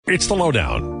It's the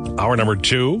Lowdown, hour number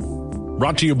 2,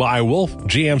 brought to you by Wolf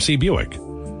GMC Buick.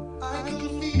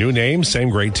 New name,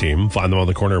 same great team. Find them on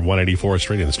the corner of 184th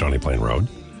Street and Stony Plain Road.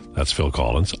 That's Phil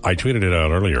Collins. I tweeted it out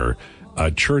earlier.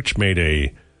 A church made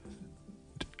a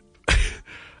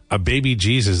baby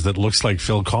Jesus that looks like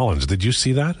Phil Collins. Did you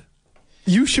see that?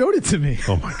 You showed it to me.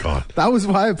 Oh my God. That was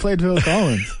why I played Phil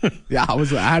Collins. Yeah,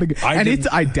 it's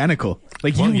identical.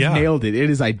 Like, you nailed it.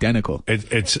 It is identical.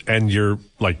 And you're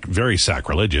like very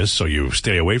sacrilegious, so you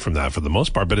stay away from that for the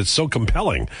most part, but it's so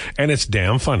compelling and it's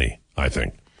damn funny, I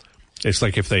think. It's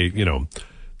like if they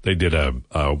did a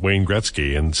Wayne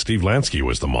Gretzky and Steve Lansky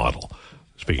was the model.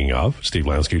 Speaking of, Steve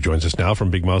Lansky joins us now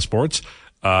from Big Mouth Sports.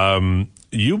 You're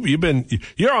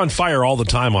on fire all the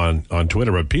time on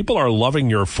Twitter, but people are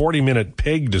loving your 40-minute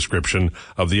pig description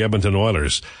of the Edmonton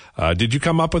Oilers. Did you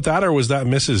come up with that, or was that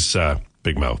Mrs.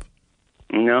 Big Mouth?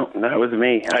 No, that was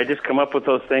me. I just come up with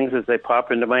those things as they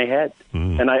pop into my head.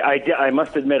 And I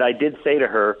must admit, I did say to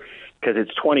her, because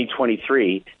it's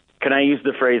 2023, can I use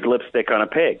the phrase lipstick on a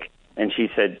pig? And she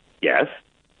said, yes,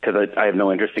 because I have no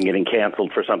interest in getting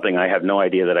canceled for something I have no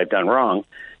idea that I've done wrong.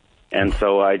 And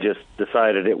so I just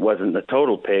decided it wasn't a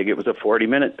total pig, it was a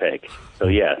 40-minute pig. So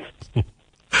yes.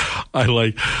 I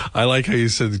like how you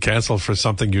said cancel for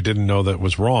something you didn't know that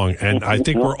was wrong, and I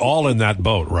think we're all in that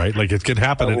boat, right? Like, it could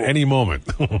happen at any moment.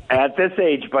 At this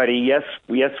age, buddy, yes,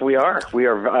 we are.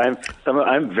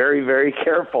 I'm very, very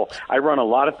careful. I run a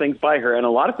lot of things by her, and a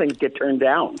lot of things get turned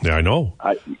down. Yeah, I know.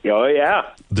 Yeah.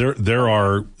 There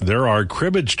are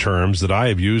cribbage terms that I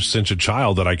have used since a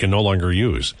child that I can no longer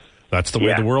use. That's the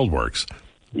way the world works.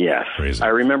 Yes. Crazy. I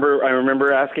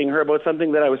remember asking her about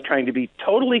something that I was trying to be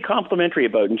totally complimentary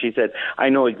about, and she said, I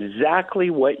know exactly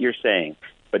what you're saying,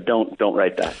 but don't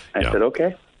write that. I said,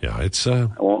 okay. Yeah, I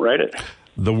won't write it.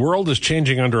 The world is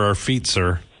changing under our feet,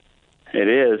 sir. It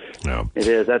is. Yeah. It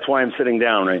is. That's why I'm sitting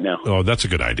down right now. Oh, that's a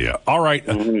good idea. All right.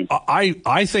 Mm-hmm.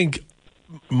 I think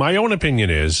my own opinion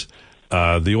is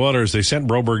the Oilers, they sent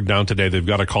Broberg down today. They've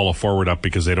got to call a forward up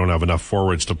because they don't have enough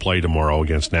forwards to play tomorrow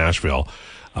against Nashville.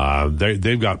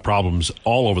 They've got problems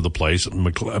all over the place.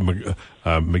 McDavid,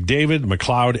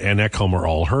 McLeod, and Ekholm are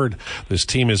all hurt. This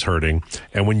team is hurting.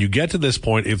 And when you get to this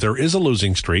point, if there is a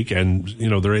losing streak, and,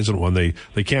 there isn't one, they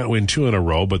can't win 2 in a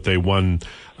row, but they won,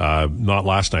 not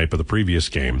last night, but the previous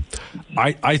game.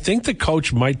 I think the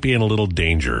coach might be in a little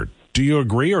danger. Do you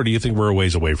agree, or do you think we're a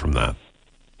ways away from that?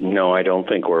 No, I don't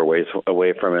think we're a ways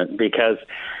away from it because,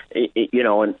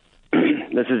 and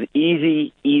this is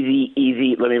easy.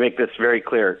 Let me make this very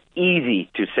clear. Easy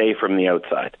to say from the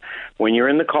outside. When you're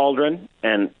in the cauldron,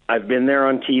 and I've been there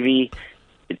on TV,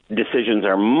 decisions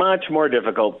are much more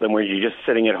difficult than when you're just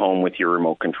sitting at home with your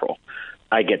remote control.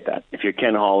 I get that. If you're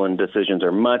Ken Holland, decisions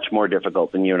are much more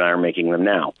difficult than you and I are making them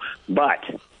now. But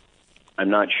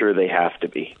I'm not sure they have to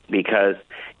be, because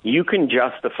you can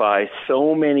justify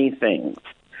so many things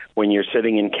when you're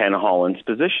sitting in Ken Holland's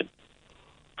position.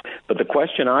 But the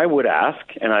question I would ask,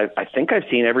 and I think I've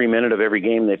seen every minute of every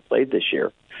game they've played this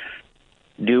year,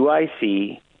 do I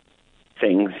see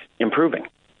things improving?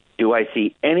 Do I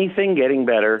see anything getting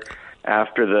better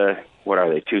after the,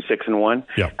 2-6-1?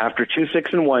 Yeah. After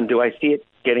 2-6-1, do I see it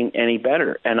getting any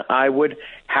better? And I would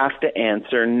have to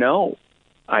answer no,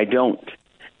 I don't.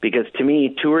 Because to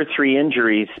me, 2 or 3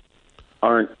 injuries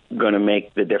aren't going to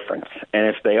make the difference. And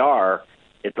if they are,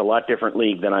 it's a lot different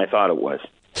league than I thought it was.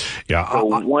 Yeah. So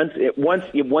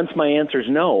once my answer's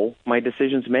no, my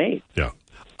decision's made. Yeah.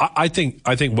 I think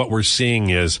what we're seeing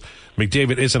is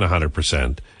McDavid isn't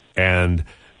 100%, and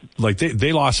like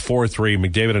they lost 4-3.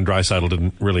 McDavid and Draisaitl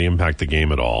didn't really impact the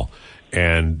game at all.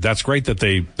 And that's great that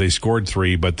they scored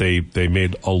 3, but they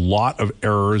made a lot of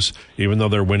errors, even though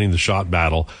they're winning the shot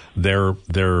battle.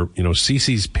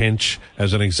 Cece's pinch,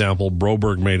 as an example,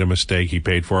 Broberg made a mistake. He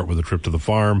paid for it with a trip to the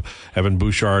farm. Evan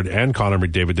Bouchard and Connor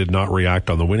McDavid did not react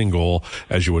on the winning goal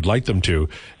as you would like them to.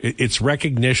 It's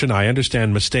recognition. I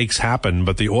understand mistakes happen,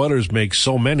 but the Oilers make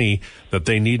so many that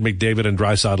they need McDavid and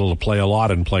Draisaitl to play a lot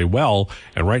and play well.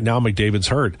 And right now McDavid's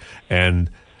hurt. And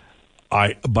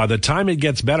by the time it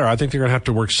gets better, I think they're going to have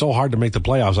to work so hard to make the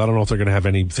playoffs. I don't know if they're going to have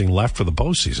anything left for the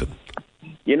postseason.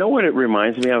 You know what it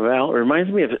reminds me of, Al? It reminds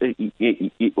me of,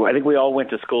 I think we all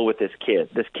went to school with this kid.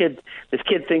 This kid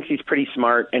thinks he's pretty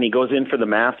smart, and he goes in for the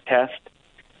math test,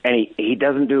 and he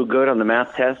doesn't do good on the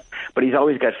math test, but he's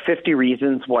always got 50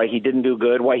 reasons why he didn't do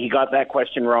good, why he got that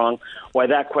question wrong, why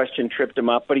that question tripped him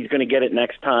up, but he's going to get it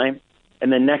next time.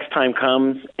 And then next time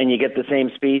comes, and you get the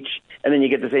same speech, and then you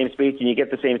get the same speech, and you get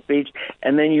the same speech,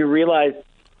 and then you realize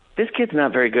this kid's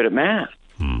not very good at math.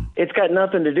 It's got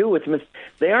nothing to do with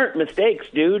they aren't mistakes,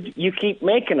 dude. You keep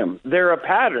making them. They're a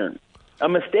pattern. A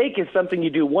mistake is something you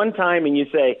do one time and you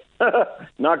say,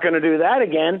 not going to do that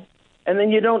again, and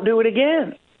then you don't do it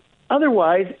again.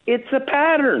 Otherwise, it's a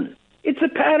pattern. It's a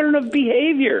pattern of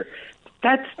behavior.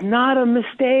 That's not a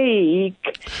mistake.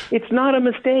 It's not a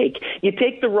mistake. You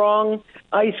take the wrong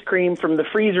ice cream from the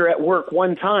freezer at work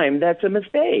one time, that's a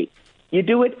mistake. You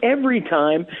do it every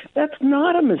time, that's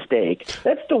not a mistake.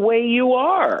 That's the way you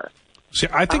are. See,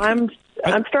 I think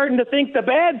I'm starting to think the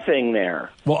bad thing there.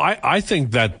 Well, I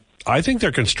think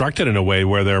they're constructed in a way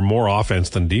where they're more offense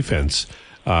than defense.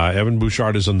 Evan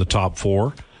Bouchard is in the top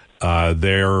 4.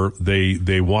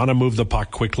 They want to move the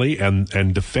puck quickly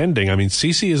and defending. I mean,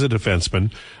 Ceci is a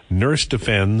defenseman. Nurse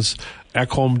defends.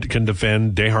 Ekholm can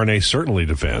defend. Desharnais certainly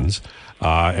defends.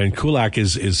 And Kulak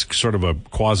is sort of a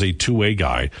quasi two-way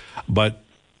guy. But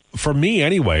for me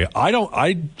anyway, I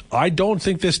don't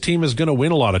think this team is going to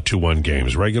win a lot of 2-1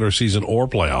 games, regular season or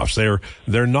playoffs.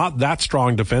 They're not that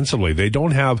strong defensively. They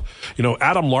don't have,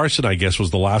 Adam Larson, I guess,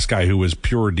 was the last guy who was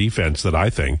pure defense that I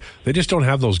think. They just don't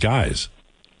have those guys.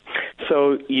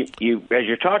 So you as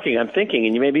you're talking, I'm thinking,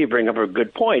 and you bring up a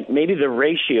good point. Maybe the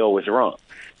ratio was wrong.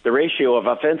 The ratio of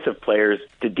offensive players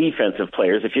to defensive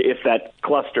players, if that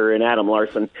cluster in Adam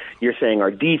Larson you're saying are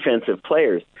defensive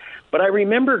players. But I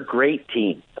remember great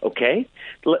teams, okay?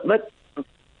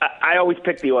 I always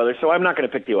pick the Oilers, so I'm not going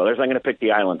to pick the Oilers. I'm going to pick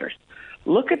the Islanders.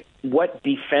 Look at what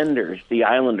defenders the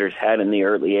Islanders had in the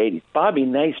early 80s. Bobby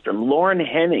Nystrom, Lauren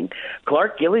Henning,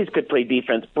 Clark Gillies could play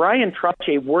defense. Brian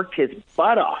Trottier worked his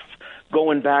butt off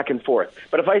going back and forth.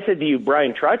 But if I said to you,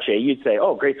 Brian Trottier, you'd say,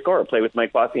 oh, great scorer, play with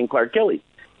Mike Bossy and Clark Gillies.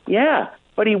 Yeah,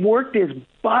 but he worked his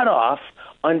butt off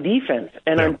on defense.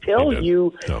 And until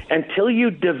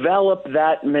you develop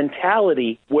that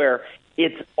mentality where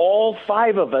it's all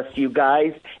 5 of us, you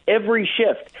guys, every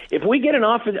shift. If we get an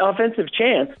offensive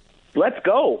chance, let's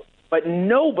go. But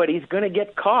nobody's going to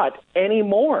get caught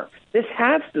anymore. This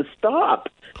has to stop.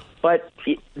 But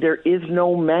there is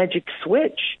no magic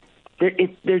switch.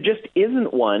 There just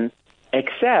isn't one,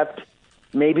 except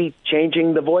maybe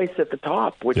changing the voice at the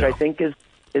top, which I think is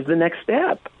the next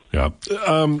step. Yeah.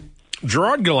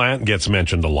 Gerard Gallant gets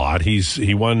mentioned a lot.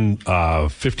 He won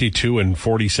 52 and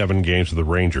 47 games with the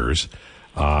Rangers,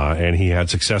 and he had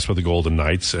success with the Golden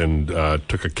Knights and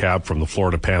took a cab from the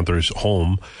Florida Panthers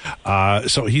home.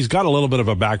 So he's got a little bit of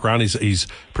a background. He's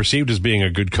perceived as being a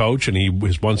good coach, and he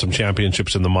has won some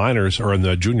championships in the minors, or in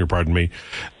the junior, pardon me.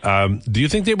 Do you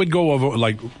think they would go over,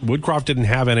 like Woodcroft didn't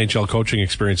have NHL coaching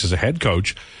experience as a head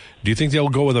coach? Do you think they'll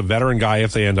go with a veteran guy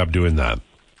if they end up doing that?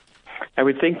 I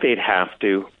would think they'd have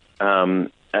to.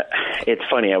 It's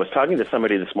funny. I was talking to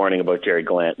somebody this morning about Jerry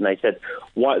Gallant, and I said,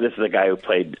 this is a guy who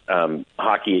played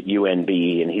hockey at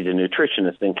UNB, and he's a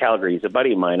nutritionist in Calgary. He's a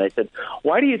buddy of mine. I said,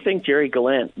 why do you think Jerry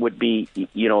Gallant would be,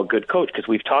 a good coach? Because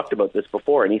we've talked about this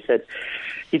before. And he said,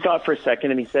 he thought for a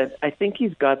second, and he said, I think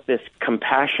he's got this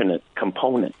compassionate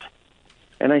component.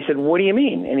 And I said, what do you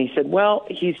mean? And he said, well,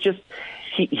 he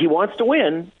wants to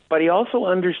win, but he also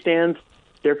understands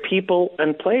they're people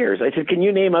and players. I said, can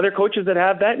you name other coaches that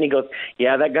have that? And he goes,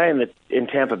 yeah, that guy in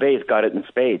Tampa Bay has got it in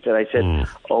spades. And I said,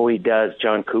 oh, he does,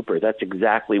 John Cooper. That's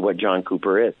exactly what John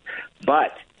Cooper is.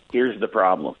 But here's the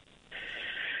problem.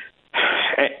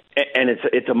 And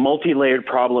it's a multi-layered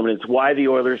problem, and it's why the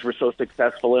Oilers were so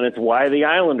successful, and it's why the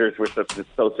Islanders were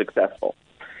so successful.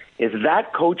 Is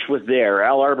that coach was there,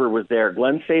 Al Arbor was there,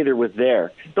 Glenn Sather was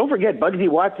there. Don't forget, Bugsy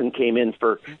Watson came in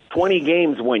for 20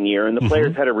 games one year, and the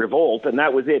players had a revolt, and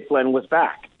that was it. Glenn was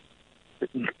back.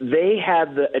 They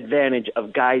had the advantage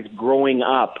of guys growing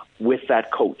up with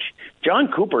that coach.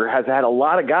 John Cooper has had a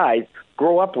lot of guys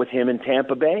grow up with him in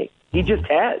Tampa Bay. He just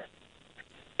has.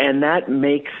 And that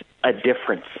makes a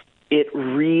difference. It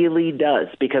really does,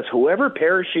 because whoever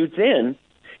parachutes in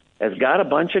has got a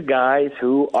bunch of guys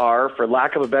who are, for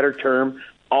lack of a better term,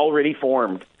 already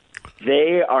formed.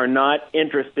 They are not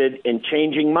interested in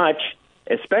changing much,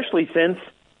 especially since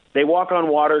they walk on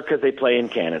water because they play in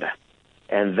Canada.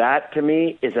 And that, to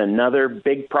me, is another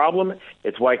big problem.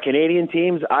 It's why Canadian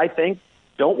teams, I think,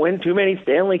 don't win too many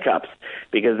Stanley Cups,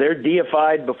 because they're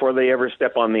deified before they ever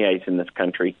step on the ice in this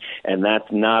country, and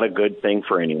that's not a good thing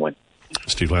for anyone.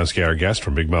 Steve Lansky, our guest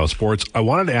from Big Mouth Sports. I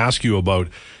wanted to ask you about,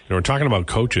 we're talking about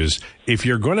coaches. If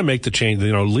you're going to make the change,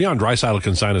 Leon Draisaitl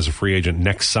can sign as a free agent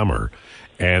next summer.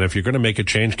 And if you're going to make a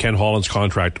change, Ken Holland's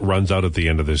contract runs out at the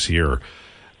end of this year.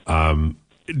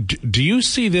 Do you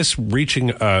see this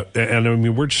reaching, and I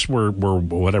mean, we're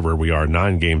whatever we are,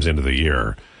 9 games into the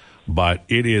year, but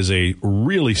it is a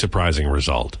really surprising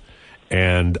result.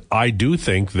 And I do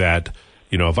think that,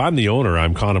 if I'm the owner,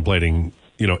 I'm contemplating,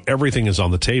 everything is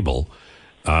on the table.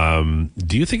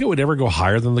 Do you think it would ever go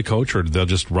higher than the coach, or they'll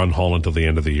just run Holland till the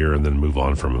end of the year and then move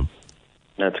on from him?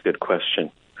 That's a good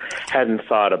question. Hadn't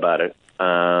thought about it.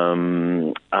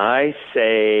 I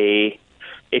say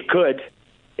it could.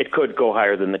 It could go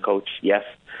higher than the coach, yes.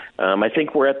 I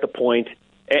think we're at the point,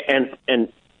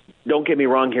 and don't get me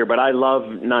wrong here, but I love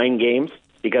 9 games,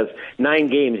 because 9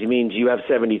 games means you have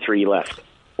 73 left.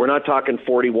 We're not talking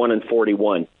 41 and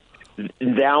 41.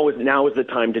 Now is the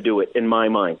time to do it, in my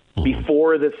mind.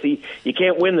 Before the season, you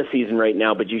can't win the season right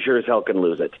now, but you sure as hell can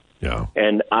lose it. Yeah.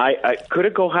 And I could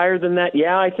it go higher than that?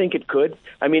 Yeah, I think it could.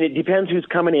 I mean, it depends who's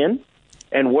coming in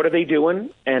and what are they doing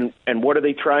and what are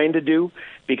they trying to do,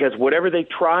 because whatever they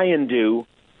try and do,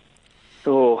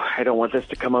 I don't want this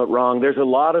to come out wrong. There's a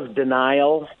lot of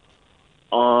denial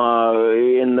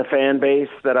in the fan base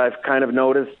that I've kind of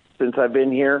noticed since I've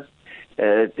been here.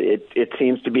 It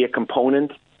seems to be a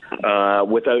component.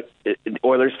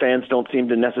 Oilers fans don't seem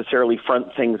to necessarily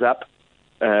front things up.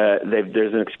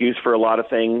 There's an excuse for a lot of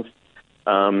things.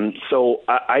 So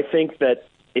I think that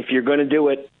if you're going to do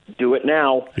it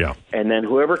now. Yeah. And then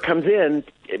whoever comes in,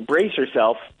 brace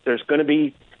yourself. There's going to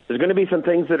be some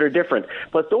things that are different.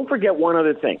 But don't forget one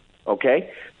other thing,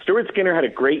 okay? Stuart Skinner had a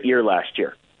great year last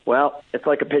year. Well, it's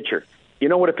like a pitcher. You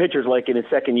know what a pitcher's like in his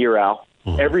second year, Al?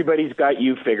 Mm-hmm. Everybody's got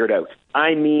you figured out.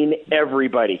 I mean,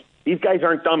 everybody. These guys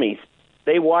aren't dummies.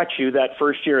 They watch you that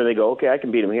first year and they go, okay, I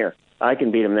can beat him here. I can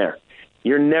beat him there.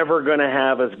 You're never going to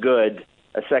have as good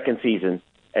a second season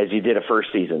as you did a first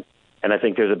season. And I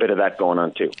think there's a bit of that going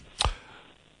on too.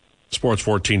 Sports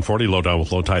 1440, Lowdown with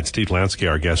Lowetide. Steve Lansky,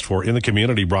 our guest for In the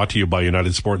Community, brought to you by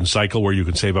United Sport and Cycle, where you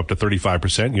can save up to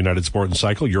 35%. United Sport and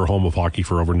Cycle, your home of hockey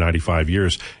for over 95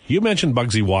 years. You mentioned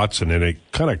Bugsy Watson, and it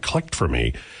kind of clicked for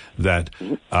me that,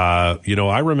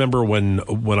 I remember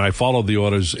when I followed the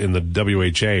Oilers in the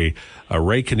WHA,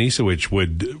 Ray Kanisewicz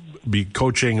would be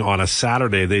coaching on a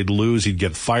Saturday. They'd lose. He'd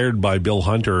get fired by Bill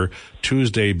Hunter.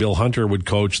 Tuesday, Bill Hunter would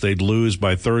coach. They'd lose.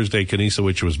 By Thursday,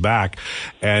 Kanisewicz was back.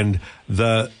 And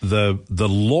the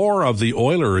lore of the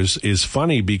Oilers is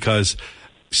funny because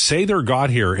Sather got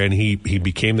here and he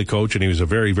became the coach, and he was a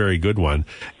very, very good one.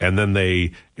 And then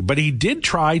but he did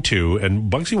try to,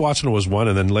 and Bugsy Watson was one,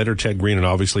 and then later Ted Green and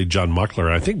obviously John Muckler.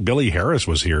 And I think Billy Harris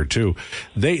was here too.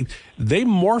 They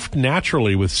morphed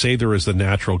naturally with Sather as the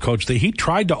natural coach. He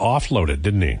tried to offload it,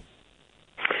 didn't he?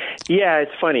 Yeah,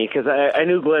 it's funny because I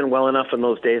knew Glenn well enough in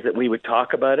those days that we would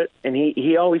talk about it. And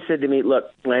he always said to me,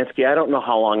 look, Lansky, I don't know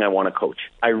how long I want to coach.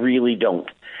 I really don't.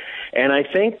 And I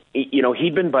think,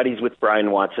 he'd been buddies with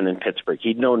Brian Watson in Pittsburgh.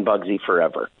 He'd known Bugsy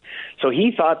forever. So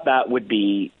he thought that would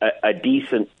be a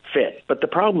decent fit. But the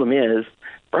problem is,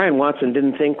 Brian Watson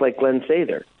didn't think like Glenn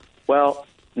Sather. Well,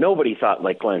 nobody thought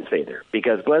like Glenn Sather,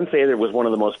 because Glenn Sather was one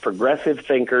of the most progressive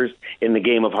thinkers in the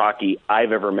game of hockey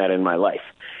I've ever met in my life.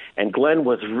 And Glenn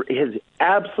was his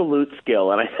absolute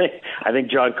skill, and I think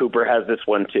John Cooper has this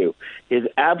one too. His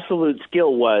absolute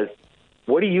skill was,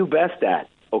 what are you best at?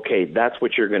 Okay, that's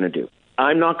what you're going to do.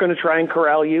 I'm not going to try and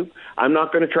corral you. I'm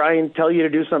not going to try and tell you to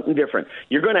do something different.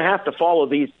 You're going to have to follow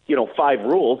these, 5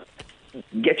 rules.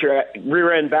 Get your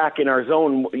rear end back in our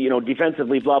zone,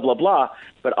 defensively, blah, blah, blah.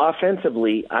 But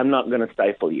offensively, I'm not going to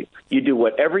stifle you. You do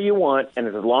whatever you want, and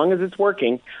as long as it's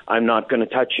working, I'm not going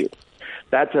to touch you.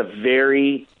 That's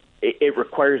it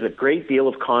requires a great deal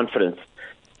of confidence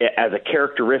as a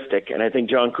characteristic, and I think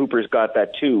John Cooper's got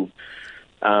that too,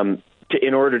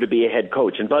 in order to be a head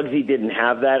coach. And Bugsy didn't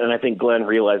have that, and I think Glenn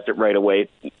realized it right away.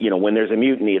 When there's a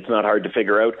mutiny, it's not hard to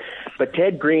figure out. But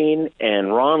Ted Green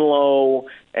and Ron Lowe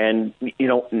and,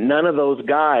 none of those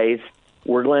guys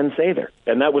were Glenn Sather.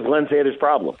 And that was Glenn Sather's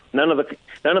problem. None of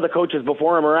the coaches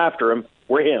before him or after him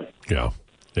were him. Yeah.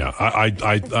 Yeah,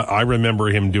 I remember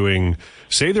him doing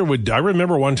Sather I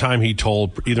remember one time he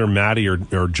told either Matty or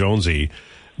Jonesy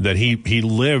that he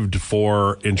lived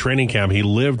in training camp. He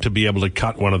lived to be able to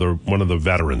cut one of the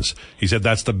veterans. He said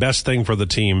that's the best thing for the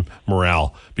team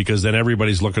morale, because then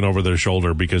everybody's looking over their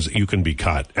shoulder because you can be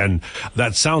cut. And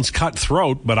that sounds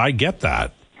cutthroat, but I get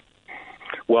that.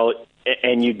 Well,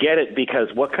 and you get it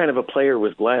because what kind of a player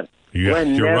was Glenn? Yeah,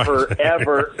 Glenn never, right.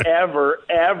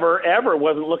 ever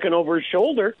wasn't looking over his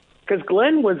shoulder, because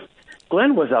Glenn was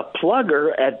a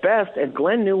plugger at best, and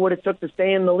Glenn knew what it took to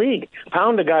stay in the league.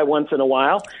 Pound a guy once in a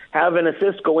while, have an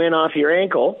assist go in off your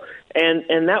ankle,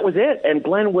 and that was it. And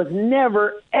Glenn was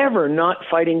never, ever not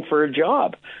fighting for a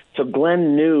job. So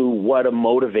Glenn knew what a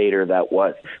motivator that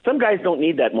was. Some guys don't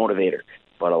need that motivator,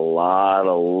 but a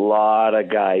lot of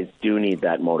guys do need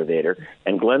that motivator.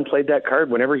 And Glenn played that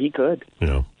card whenever he could.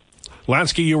 Yeah.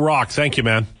 Lansky, you rock. Thank you,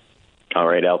 man. All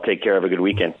right, I'll take care. Have a good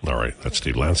weekend. All right, that's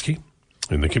Steve Lansky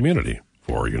in the Community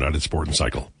for United Sport and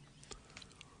Cycle.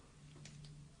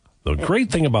 The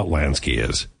great thing about Lansky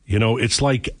is, it's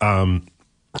like,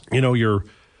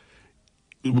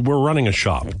 we're running a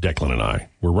shop, Declan and I.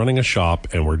 We're running a shop,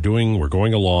 and we're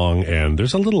going along, and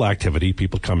there's a little activity.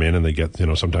 People come in and they get,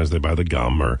 sometimes they buy the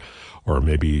gum or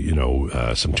maybe,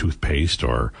 some toothpaste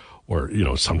or,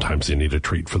 sometimes they need a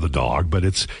treat for the dog, but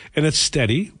it's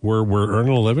steady. We're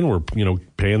earning a living. We're,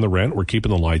 paying the rent. We're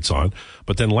keeping the lights on.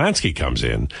 But then Lansky comes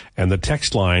in, and the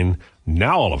text line,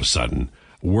 now all of a sudden,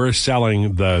 we're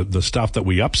selling the stuff that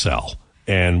we upsell.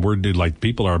 And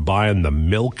people are buying the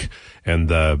milk and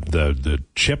the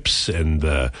chips and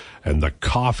the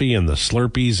coffee and the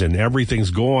Slurpees, and everything's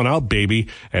going out, baby.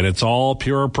 And it's all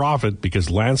pure profit because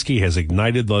Lansky has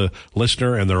ignited the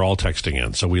listener, and they're all texting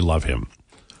in. So we love him.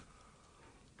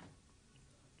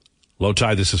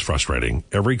 Lowetide, this is frustrating.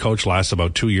 Every coach lasts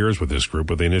about 2 years with this group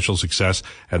with the initial success,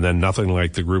 and then nothing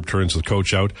like the group turns the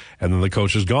coach out, and then the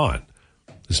coach is gone.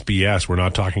 This BS. We're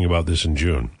not talking about this in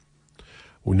June.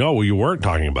 No, you weren't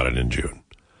talking about it in June.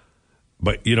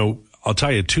 But, I'll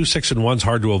tell you, 2-6-1's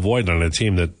hard to avoid on a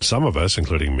team that some of us,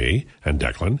 including me and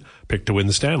Declan, picked to win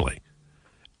the Stanley.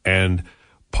 And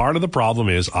part of the problem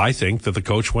is, I think, that the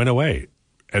coach went away.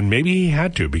 And maybe he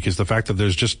had to, because the fact that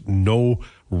there's just no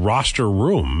roster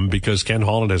room, because Ken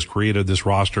Holland has created this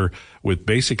roster with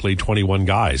basically 21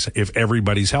 guys, if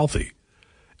everybody's healthy.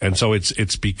 And so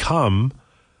it's become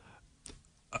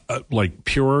like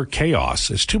pure chaos.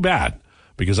 It's too bad.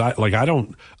 Because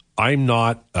I'm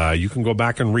not, you can go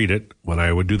back and read it when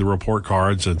I would do the report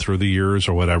cards and through the years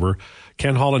or whatever.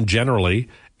 Ken Holland generally,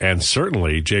 and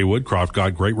certainly Jay Woodcroft,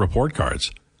 got great report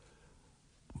cards.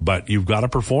 But you've got to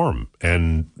perform.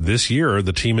 And this year,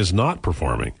 the team is not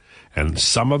performing. And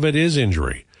some of it is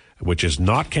injury, which is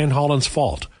not Ken Holland's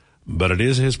fault, but it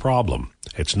is his problem.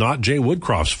 It's not Jay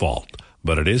Woodcroft's fault,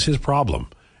 but it is his problem.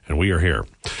 And we are here.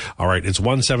 All right, it's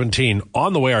 1:17.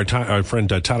 On the way, our friend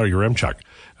Tyler Yaremchuk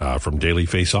from Daily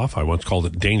Face-Off. I once called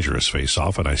it Dangerous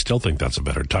Face-Off, and I still think that's a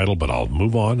better title, but I'll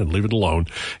move on and leave it alone.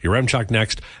 Yaremchuk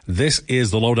next. This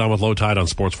is the Lowdown with Lowetide on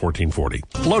Sports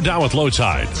 1440. Lowdown with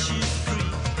Lowetide.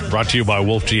 Brought to you by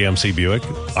Wolf GMC Buick.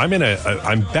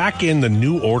 I'm back in the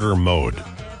New Order mode.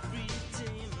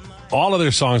 All of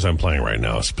their songs I'm playing right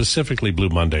now, specifically Blue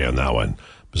Monday on that one.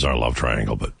 Bizarre Love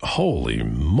Triangle, but holy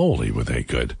moly, were they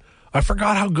good. I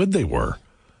forgot how good they were.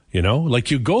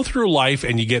 You go through life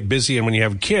and you get busy, and when you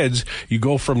have kids, you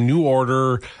go from New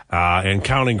Order and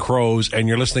Counting Crows, and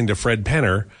you're listening to Fred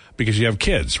Penner because you have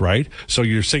kids, right? So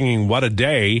you're singing What a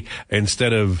Day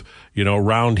instead of,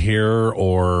 Round Here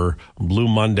or Blue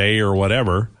Monday or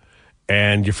whatever,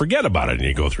 and you forget about it, and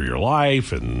you go through your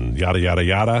life and yada, yada,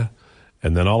 yada,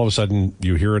 and then all of a sudden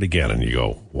you hear it again and you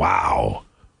go, wow.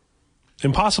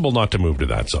 Impossible not to move to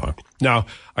that song. Now,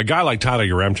 a guy like Tyler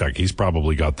Yaremchuk, he's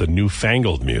probably got the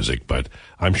newfangled music, but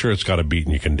I'm sure it's got a beat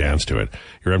and you can dance to it.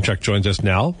 Yaremchuk joins us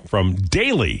now from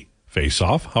Daily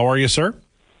Face-Off. How are you, sir?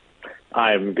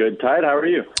 I'm good, Tide. How are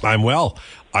you? I'm well.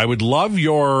 I would love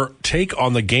your take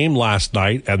on the game last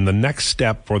night and the next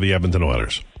step for the Edmonton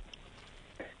Oilers.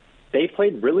 They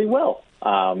played really well.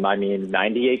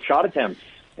 98 shot attempts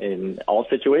in all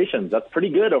situations. That's pretty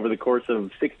good over the course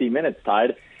of 60 minutes,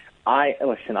 Tide. The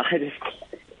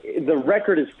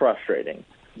record is frustrating.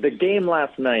 The game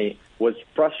last night was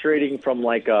frustrating from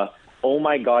oh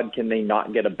my God, can they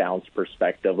not get a bounce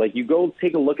perspective? You go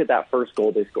take a look at that first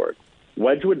goal they scored.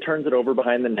 Wedgwood turns it over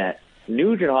behind the net.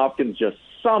 Nugent Hopkins just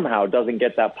somehow doesn't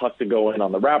get that puck to go in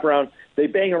on the wraparound. They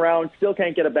bang around, still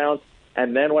can't get a bounce.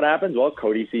 And then what happens? Well,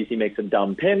 Cody Ceci makes a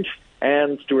dumb pinch,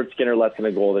 and Stuart Skinner lets in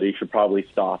a goal that he should probably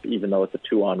stop, even though it's a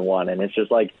 2-on-1. And it's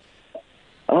just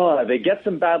they get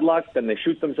some bad luck, then they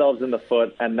shoot themselves in the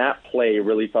foot, and that play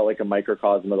really felt like a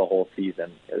microcosm of the whole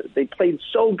season. They played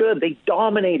so good. They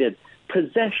dominated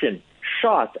possession,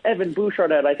 shots. Evan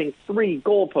Bouchard had, 3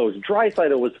 goalposts.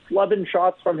 Draisaitl was flubbing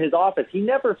shots from his office. He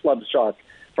never flubs shots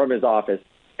from his office.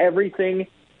 Everything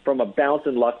from a bounce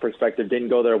and luck perspective didn't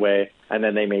go their way, and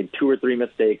then they made 2 or 3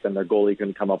 mistakes, and their goalie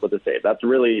couldn't come up with a save. That's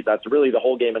really the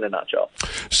whole game in a nutshell.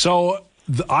 So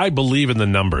I believe in the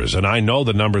numbers, and I know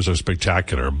the numbers are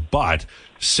spectacular, but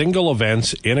single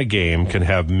events in a game can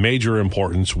have major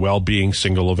importance while being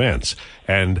single events.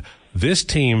 And this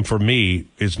team, for me,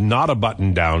 is not a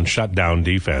button-down, shut-down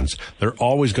defense. They're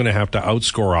always going to have to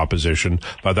outscore opposition.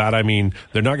 By that, I mean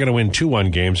they're not going to win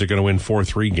 2-1 games. They're going to win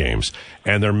 4-3 games.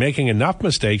 And they're making enough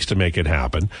mistakes to make it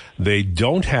happen. They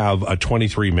don't have a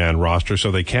 23-man roster, so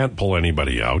they can't pull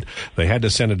anybody out. They had to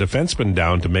send a defenseman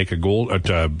down to make a goal,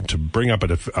 to bring up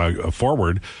a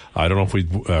forward. I don't know if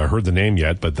we've heard the name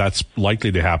yet, but that's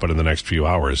likely to happen in the next few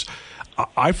hours.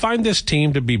 I find this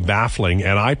team to be baffling,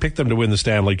 and I picked them to win the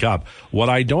Stanley Cup. What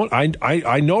I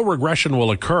know regression will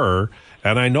occur,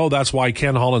 And I know that's why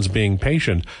Ken Holland's being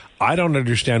patient. I don't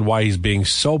understand why he's being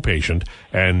so patient.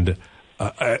 And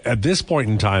at this point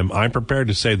in time, I'm prepared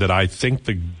to say that I think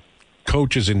the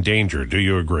coach is in danger. Do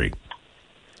you agree?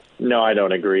 No, I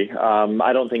don't agree.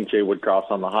 I don't think Jay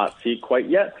Woodcroft's on the hot seat quite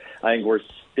yet. I think we're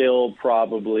still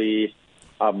probably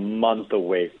a month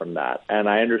away from that. And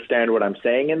I understand what I'm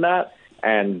saying in that.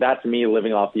 And that's me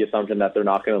living off the assumption that they're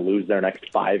not going to lose their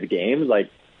next 5 games. Like,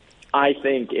 I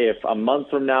think if a month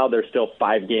from now they're still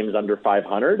 5 games under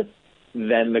 500,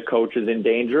 then the coach is in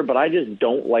danger. But I just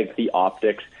don't like the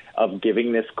optics of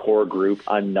giving this core group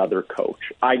another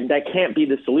coach. That can't be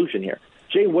the solution here.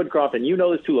 Jay Woodcroft, and you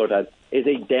know this too, Lowetide, is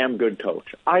a damn good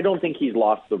coach. I don't think he's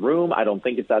lost the room. I don't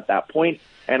think it's at that point.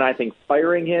 And I think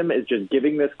firing him is just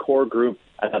giving this core group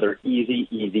another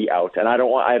easy out. And I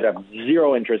have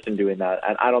zero interest in doing that.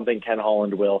 And I don't think Ken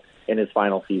Holland will in his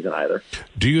final season either.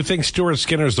 Do you think Stuart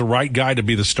Skinner is the right guy to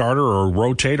be the starter or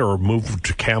rotate or move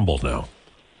to Campbell now?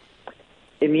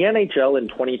 In the NHL in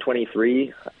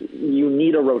 2023, you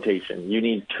need a rotation. You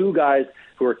need 2 guys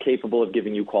who are capable of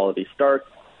giving you quality starts.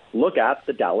 Look at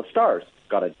the Dallas Stars.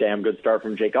 Got a damn good start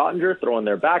from Jake Ottinger, throwing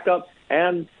their backup,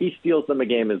 and he steals them a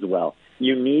game as well.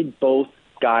 You need both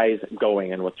guys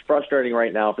going, and what's frustrating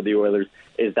right now for the Oilers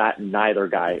is that neither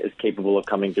guy is capable of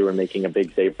coming through and making a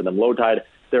big save for them. Lowetide,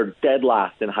 they're dead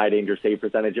last in high danger save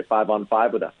percentage at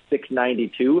 5-on-5 with a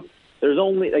 .692.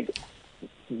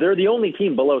 They're the only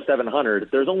team below 700.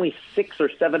 There's only 6 or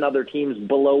 7 other teams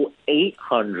below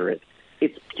 800.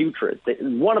 It's putrid.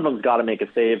 One of them's got to make a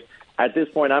save. At this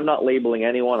point, I'm not labeling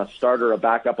anyone a starter, a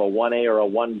backup, a 1A, or a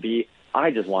 1B.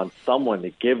 I just want someone to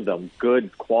give them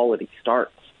good quality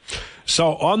starts.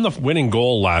 So on the winning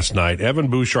goal last night, Evan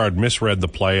Bouchard misread the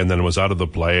play and then was out of the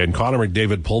play, and Connor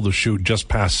McDavid pulled the chute just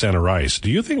past center ice. Do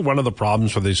you think one of the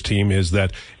problems for this team is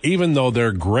that even though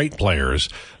they're great players,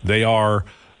 they are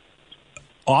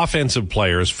offensive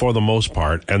players for the most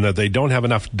part, and that they don't have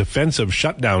enough defensive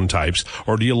shutdown types,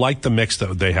 or do you like the mix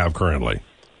that they have currently?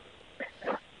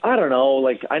 I don't know.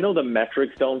 Like, I know the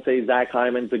metrics don't say Zach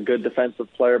Hyman's a good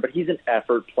defensive player, but he's an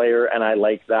effort player, and I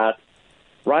like that.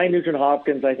 Ryan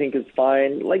Nugent-Hopkins, I think, is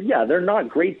fine. Like, yeah, they're not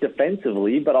great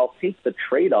defensively, but I'll take the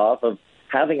trade-off of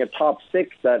having a top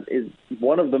 6 that is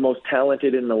one of the most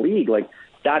talented in the league. Like,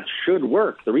 that should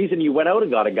work. The reason you went out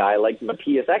and got a guy like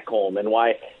Matthias Ekholm and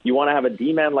why you want to have a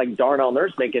D-man like Darnell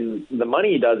Nurse making the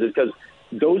money he does is because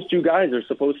those 2 guys are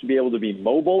supposed to be able to be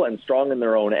mobile and strong in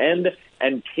their own end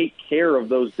and take care of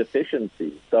those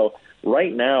deficiencies. So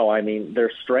right now, I mean,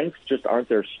 their strengths just aren't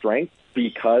their strengths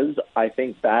because I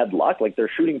think bad luck, like their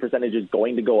shooting percentage is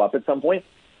going to go up at some point.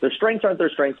 Their strengths aren't their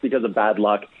strengths because of bad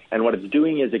luck, and what it's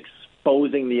doing is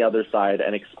exposing the other side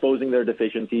and exposing their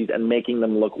deficiencies and making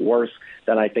them look worse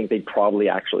than I think they probably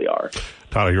actually are.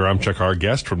 Tyler Yaremchuk, our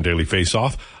guest from Daily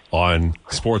Faceoff on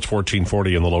Sports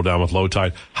 1440 in the Lowdown with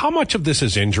Lowetide. How much of this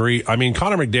is injury? I mean,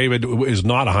 Connor McDavid is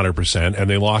not 100%, and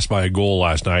they lost by a goal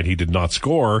last night. He did not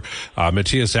score.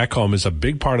 Matthias Ekholm is a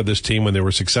big part of this team when they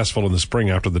were successful in the spring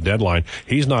after the deadline.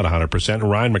 He's not 100%, and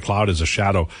Ryan McLeod is a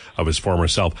shadow of his former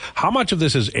self. How much of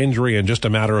this is injury and just a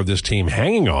matter of this team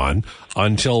hanging on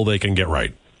until they can get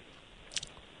right?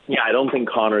 Yeah, I don't think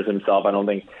Connor's himself. I don't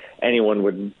think anyone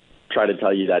would try to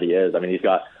tell you that he is. I mean, he's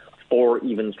got 4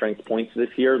 even strength points this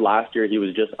year. Last year, he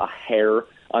was just a hair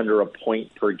under a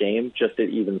point per game, just at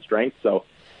even strength. So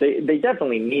they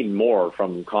definitely need more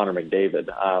from Connor McDavid.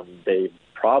 They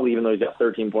probably, even though he's got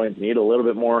 13 points, need a little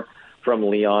bit more from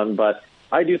Leon. But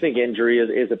I do think injury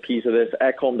is a piece of this.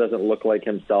 Ekholm doesn't look like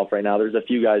himself right now. There's a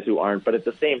few guys who aren't. But at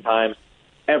the same time,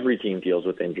 every team deals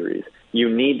with injuries.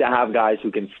 You need to have guys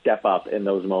who can step up in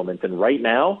those moments. And right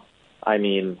now, I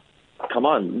mean, come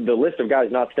on, the list of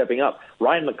guys not stepping up.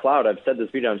 Ryan McLeod, I've said this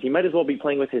a few times, he might as well be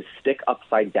playing with his stick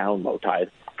upside down, Lowetide.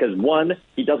 Because 1,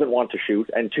 he doesn't want to shoot,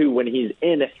 and 2, when he's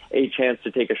in a chance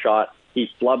to take a shot, he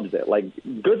flubs it. Like,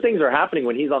 good things are happening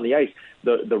when he's on the ice.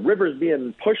 The river's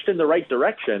being pushed in the right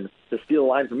direction to steal a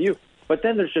line from you. But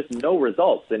then there's just no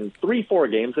results. And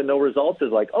 3-4 games and no results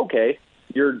is like, okay,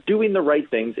 you're doing the right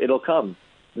things, it'll come.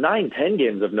 9-10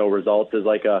 games of no results is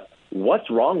like a what's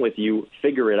wrong with you,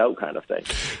 figure it out kind of thing.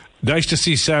 Nice to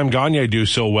see Sam Gagner do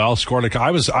so well. Scored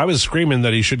I was screaming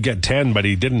that he should get 10, but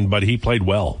he didn't, but he played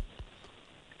well.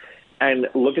 And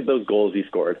look at those goals he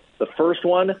scored. The first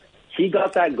one, he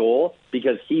got that goal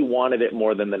because he wanted it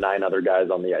more than the 9 other guys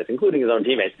on the ice, including his own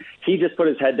teammates. He just put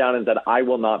his head down and said, I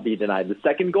will not be denied. The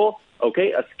second goal,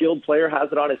 okay, a skilled player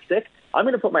has it on his stick. I'm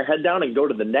going to put my head down and go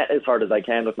to the net as hard as I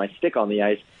can with my stick on the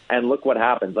ice, and look what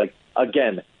happens. Like,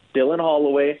 again, Dylan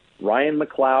Holloway, Ryan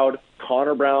McLeod,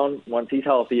 Connor Brown, once he's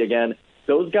healthy again,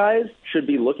 those guys should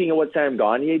be looking at what Sam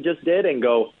Gagner just did and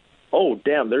go, oh,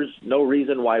 damn, there's no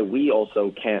reason why we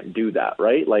also can't do that,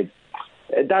 right? Like,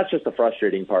 that's just the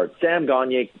frustrating part. Sam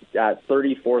Gagner, at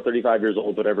 34, 35 years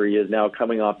old, whatever he is now,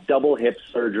 coming off double hip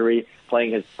surgery,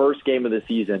 playing his first game of the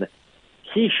season,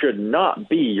 he should not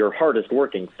be your hardest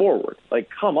working forward. Like,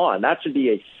 come on. That should be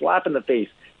a slap in the face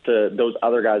to those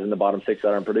other guys in the bottom six that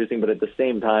aren't producing. But at the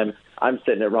same time, I'm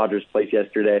sitting at Rogers Place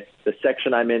yesterday. The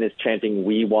section I'm in is chanting,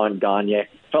 "We want Gagner."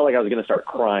 Felt like I was going to start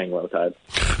crying, Lowetide.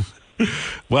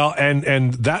 Well,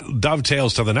 and that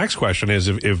dovetails to the next question is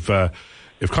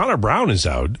if Connor Brown is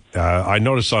out, I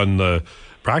noticed on the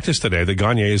practice today that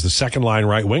Gagner is the second line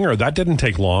right winger. That didn't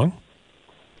take long.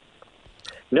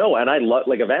 No, and I love,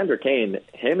 like, Evander Kane,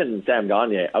 him and Sam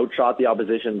Gagner outshot the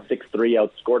opposition 6-3,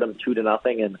 outscored them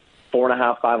 2-0 in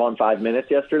 4.5 5-on-5 minutes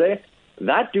yesterday.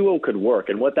 That duo could work,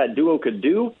 and what that duo could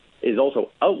do is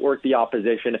also outwork the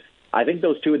opposition. I think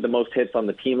those two had the most hits on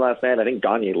the team last night. I think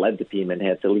Gagner led the team in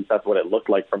hits. At least that's what it looked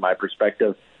like from my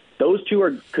perspective. Those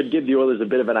two could give the Oilers a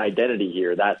bit of an identity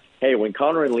here that, hey, when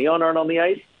Connor and Leon aren't on the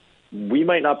ice, we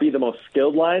might not be the most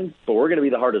skilled line, but we're going to be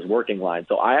the hardest working line.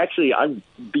 So I'm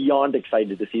beyond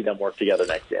excited to see them work together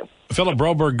next game. Philip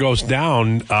Broberg goes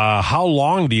down. How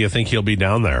long do you think he'll be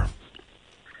down there?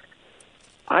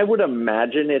 I would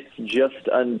imagine it's just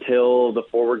until the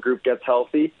forward group gets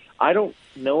healthy. I don't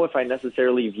know if I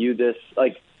necessarily view this,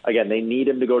 like, again, they need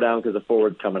him to go down because the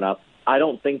forward's coming up. I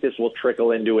don't think this will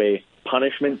trickle into a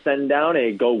punishment send down,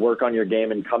 a go work on your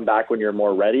game and come back when you're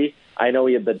more ready. I know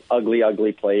he had the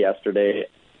ugly play yesterday.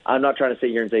 I'm not trying to sit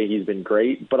here and say he's been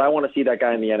great, but I want to see that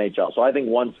guy in the NHL. So I think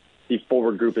once the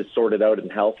forward group is sorted out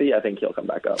and healthy, I think he'll come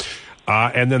back up.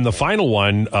 And then the final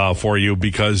one for you,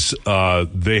 because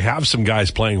they have some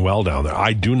guys playing well down there.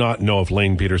 I do not know if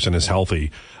Lane Peterson is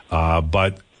healthy,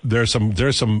 but there's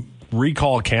some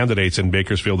recall candidates in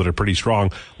Bakersfield that are pretty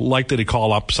strong. Likely to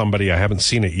call up somebody. I haven't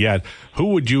seen it yet. Who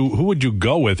would you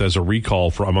go with as a recall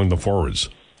for among the forwards?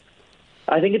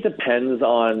 I think it depends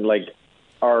on, like,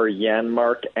 are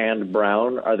Janmark and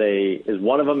Brown, is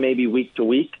one of them maybe week to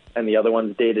week and the other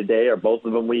one's day to day, or both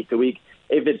of them week to week?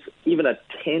 If it's even a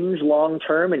tinge long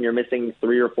term and you're missing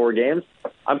 3 or 4 games,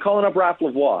 I'm calling up Raph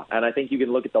Lavoie. And I think you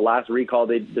can look at the last recall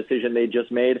decision they just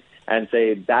made and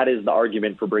say that is the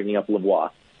argument for bringing up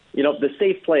Lavoie. You know, the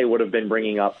safe play would have been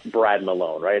bringing up Brad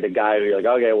Malone, right? A guy who you're like,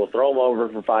 okay, we'll throw him over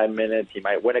for 5 minutes. He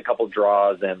might win a couple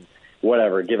draws and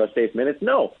whatever, give us safe minutes.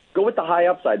 No, go with the high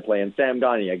upside play and Sam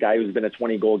Gagner, a guy who's been a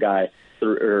 20-goal guy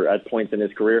at points in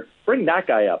his career. Bring that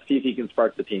guy up, see if he can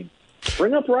spark the team.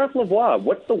 Bring up Raph Lavoie.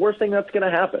 What's the worst thing that's going to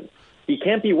happen? He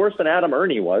can't be worse than Adam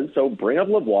Ernie was, so bring up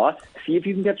Lavoie, see if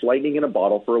you can catch lightning in a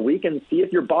bottle for a week, and see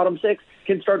if your bottom six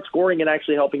can start scoring and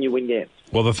actually helping you win games.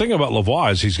 Well, the thing about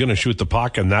Lavoie is he's going to shoot the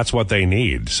puck, and that's what they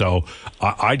need. So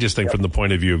I just think from the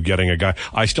point of view of getting a guy,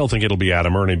 I still think it'll be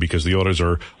Adam Ernie because the Oilers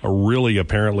are really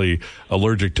apparently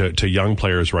allergic to young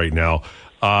players right now.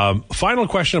 Final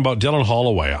question about Dylan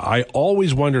Holloway. I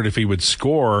always wondered if he would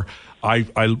score.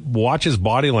 I watch his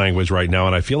body language right now,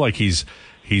 and I feel like he's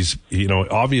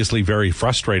obviously very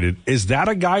frustrated. Is that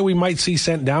a guy we might see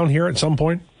sent down here at some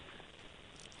point?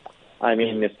 I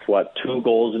mean, it's 2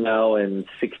 goals now in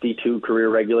 62 career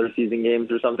regular season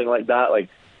games or something like that. Like,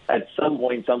 at some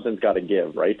point, something's got to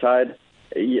give, right, Tide?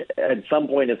 At some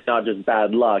point, it's not just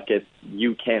bad luck. It's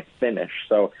you can't finish.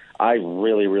 So I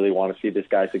really, really want to see this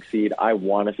guy succeed. I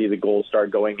want to see the goals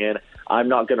start going in. I'm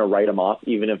not going to write him off,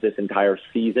 even if this entire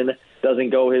season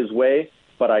doesn't go his way.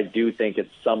 But I do think at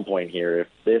some point here, if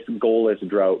this goalless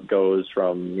drought goes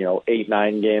from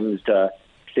 8-9 games to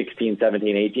 16,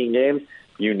 17, 18 games,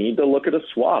 you need to look at a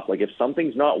swap. Like, if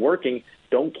something's not working,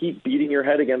 don't keep beating your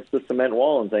head against the cement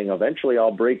wall and saying, eventually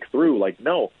I'll break through. Like,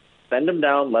 no, send him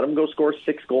down, let him go score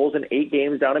 6 goals in 8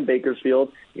 games down in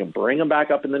Bakersfield. You can bring him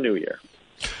back up in the new year.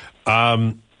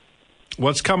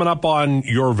 What's coming up on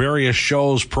your various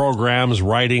shows, programs,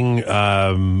 writing,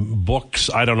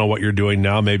 books? I don't know what you're doing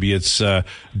now. Maybe it's, are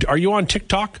you on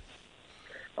TikTok?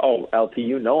 Oh, LT,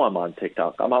 I'm on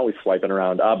TikTok. I'm always swiping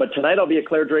around. But tonight I'll be at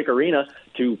Clare Drake Arena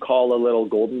to call a little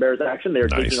Golden Bears action. They're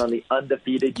taking on the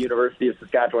undefeated University of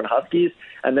Saskatchewan Huskies.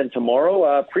 And then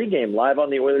tomorrow, pregame live on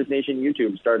the Oilers Nation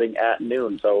YouTube starting at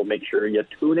noon. So make sure you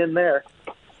tune in there.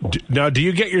 Now, do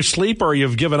you get your sleep, or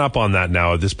you've given up on that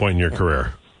now at this point in your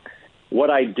career?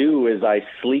 What I do is I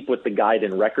sleep with the guide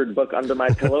and record book under my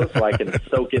pillow so I can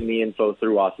soak in the info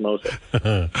through osmosis.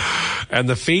 And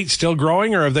the feet still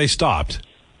growing, or have they stopped?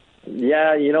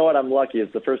 Yeah, you know what? I'm lucky.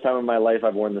 It's the first time in my life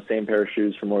I've worn the same pair of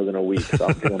shoes for more than a week, so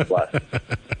I'm feeling blessed.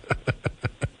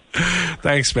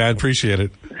 Thanks, man. Appreciate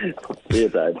it. See you,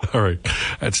 Dad. All right.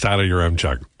 That's Tyler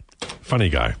Yaremchuk. Funny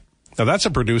guy. Now, that's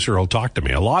a producer who'll talk to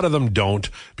me. A lot of them don't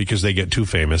because they get too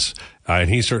famous, and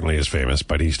he certainly is famous,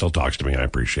 but he still talks to me. I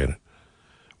appreciate it.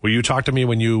 Will you talk to me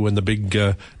when the big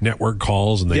network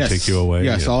calls and they take you away?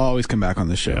 Yes, I'll always come back on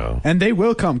the show. Yeah. And they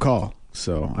will come call.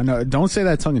 So I know. Don't say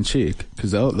that tongue in cheek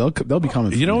because they'll be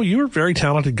coming. You know, you're a very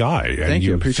talented guy. And Thank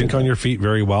you. You think on your feet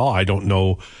very well. I don't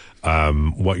know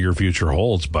what your future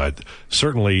holds, but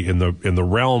certainly in the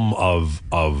realm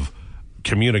of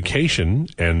communication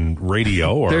and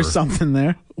radio, there's something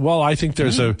there. Well, I think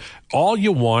there's all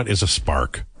you want is a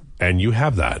spark, and you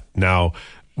have that now.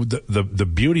 The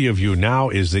beauty of you now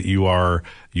is that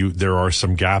there are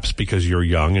some gaps because you're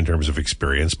young in terms of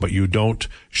experience, but you don't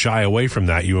shy away from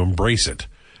that. You embrace it.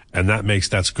 And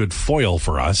that's good foil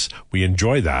for us. We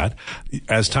enjoy that.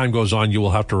 As time goes on, you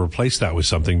will have to replace that with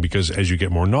something because as you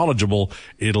get more knowledgeable,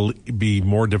 it'll be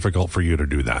more difficult for you to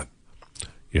do that.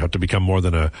 You have to become more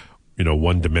than a,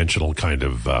 one-dimensional kind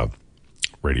of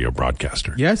radio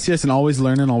broadcaster. Yes, and always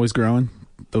learning, always growing.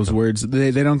 Those words,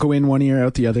 they don't go in one ear,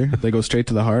 out the other. They go straight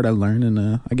to the heart. I learn and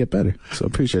I get better. So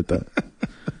appreciate that.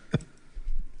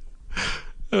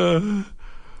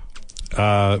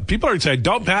 People are saying,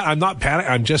 don't panic. I'm not panicking.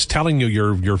 I'm just telling you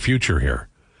your future here.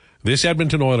 This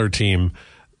Edmonton Oilers team,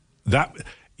 that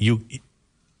you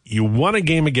won a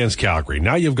game against Calgary.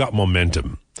 Now you've got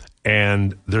momentum.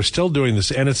 And they're still doing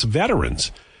this. And it's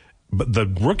veterans. But the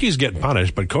rookies get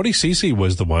punished. But Cody Ceci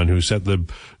was the one who set the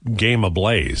game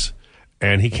ablaze.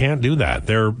 And he can't do that.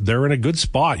 They're in a good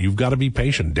spot. You've got to be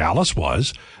patient. Dallas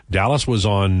was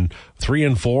on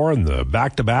 3-4 and the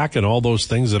back-to-back and all those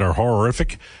things that are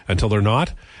horrific until they're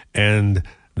not. And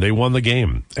they won the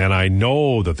game. And I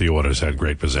know that the Oilers had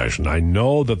great possession. I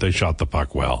know that they shot the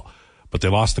puck well, but they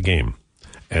lost the game.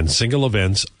 And single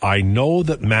events, I know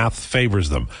that math favors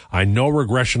them. I know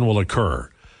regression will occur,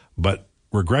 but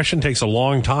regression takes a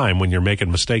long time when you're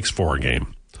making mistakes for a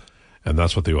game. And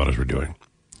that's what the Oilers were doing.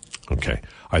 Okay.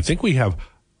 I think we have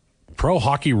pro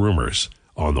hockey rumors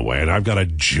on the way, and I've got a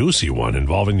juicy one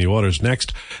involving the Oilers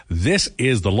next. This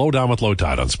is the Lowdown with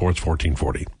Lowetide on Sports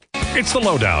 1440. It's the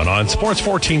Lowdown on Sports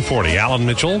 1440. Alan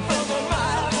Mitchell.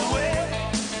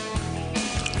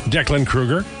 Declan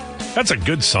Kruger. That's a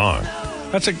good song.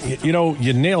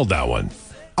 You nailed that one.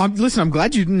 Listen, I'm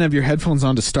glad you didn't have your headphones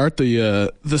on to start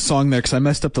the song there because I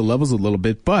messed up the levels a little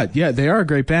bit. But yeah, they are a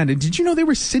great band. And did you know they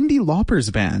were Cyndi Lauper's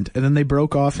band? And then they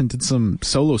broke off and did some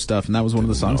solo stuff, and that was one of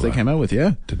the songs they came out with.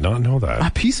 Yeah, did not know that.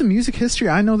 A piece of music history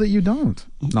I know that you don't.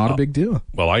 Not a big deal.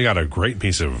 Well, I got a great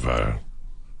piece of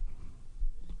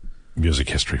music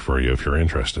history for you if you're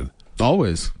interested.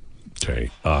 Always.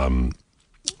 Okay. Do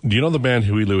you know the band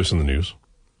Huey Lewis and the News?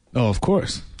 Oh, of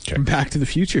course. Okay. Back to the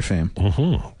Future fame.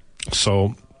 Mm-hmm.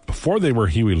 So before they were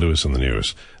Huey Lewis and the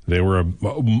News,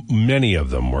 many of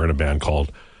them were in a band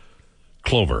called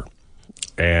Clover.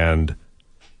 And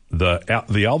the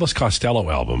Elvis Costello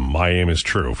album, My Aim Is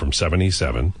True, from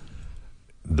 1977,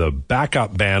 the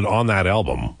backup band on that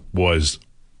album was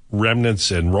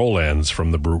remnants and roll-ends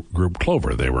from the group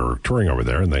Clover. They were touring over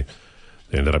there, and they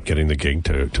ended up getting the gig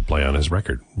to play on his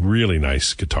record. Really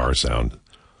nice guitar sound.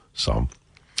 So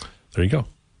there you go.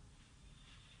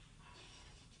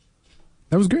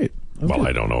 That was great. Well,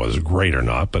 I don't know if it was great or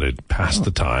not, but it passed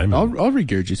the time. I'll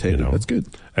regurgitate it. That's good.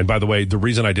 And by the way, the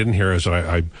reason I didn't hear is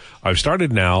I've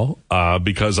started now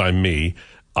because I'm me.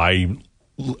 I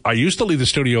used to leave the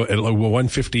studio at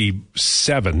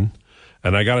 1:57,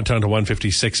 and I got it down to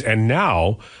 1:56, and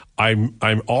now I'm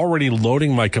already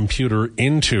loading my computer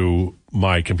into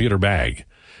my computer bag,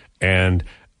 and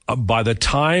by the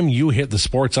time you hit the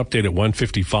sports update at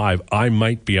 1:55, I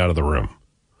might be out of the room.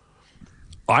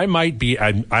 I'm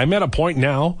at a point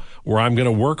now where I'm going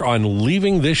to work on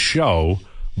leaving this show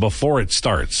before it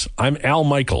starts. I'm Al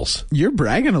Michaels. You're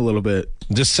bragging a little bit.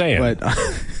 Just saying. But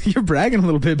you're bragging a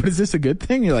little bit, but is this a good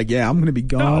thing? You're like, yeah, I'm going to be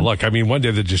gone. No, look, one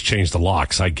day they just changed the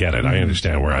locks. I get it. I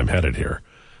understand where I'm headed here.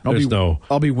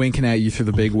 I'll be winking at you through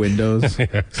the big windows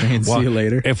saying, see you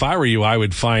later. If I were you, I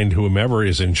would find whomever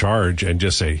is in charge and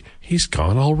just say, he's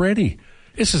gone already.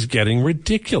 This is getting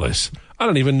ridiculous. I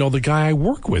don't even know the guy I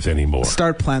work with anymore.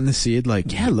 Start planting the seed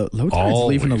like, yeah, Lowetide's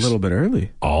leaving a little bit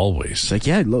early. Always. It's like,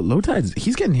 yeah, Lowetide's,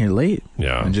 he's getting here late.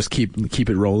 Yeah. And just keep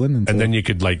it rolling. And then you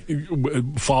could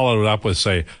follow it up with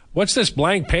say, what's this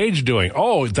blank page doing?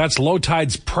 Oh, that's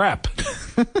Lowetide's prep.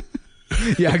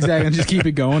 Yeah, exactly. And just keep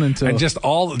it going until. And just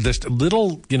all this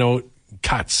little,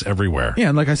 cuts everywhere. Yeah,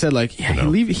 and like I said,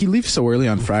 he leaves so early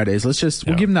on Fridays. We'll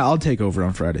give him that. I'll take over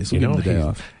on Fridays. We'll give him the day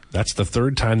off. That's the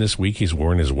third time this week he's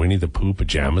worn his Winnie the Pooh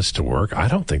pajamas to work. I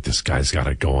don't think this guy's got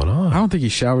it going on. I don't think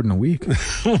he's showered in a week.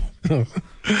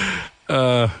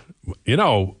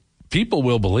 People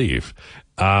will believe.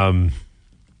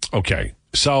 Okay,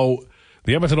 so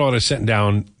the Edmonton Oilers sent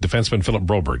down defenseman Philip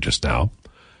Broberg just now.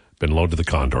 Been loaned to the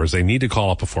Condors. They need to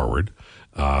call up a forward.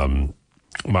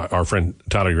 Our friend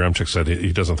Tyler Yaremchuk said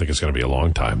he doesn't think it's going to be a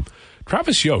long time.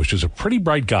 Travis Yost is a pretty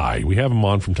bright guy. We have him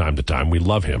on from time to time. We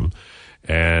love him.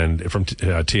 And from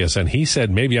TSN, he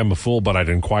said, maybe I'm a fool, but I'd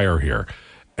inquire here.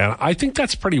 And I think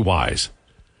that's pretty wise.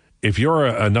 If you're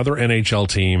another NHL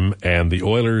team and the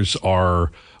Oilers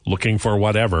are looking for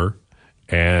whatever,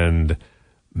 and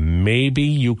maybe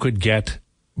you could get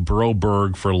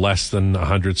Broberg for less than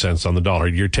 100 cents on the dollar.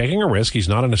 You're taking a risk. He's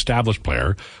not an established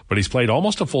player, but he's played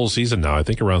almost a full season now, I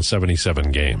think around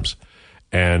 77 games.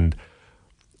 And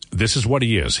this is what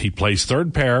he is. He plays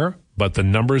third pair, but the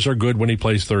numbers are good when he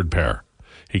plays third pair.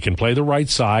 He can play the right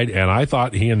side, and I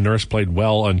thought he and Nurse played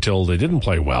well until they didn't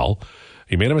play well.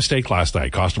 He made a mistake last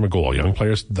night, cost him a goal. Young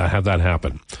players that have that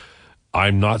happen.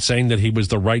 I'm not saying that he was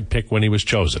the right pick when he was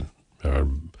chosen.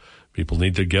 People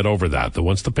need to get over that.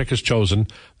 Once the pick is chosen,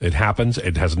 it happens.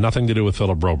 It has nothing to do with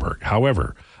Philip Broberg.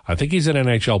 However, I think he's an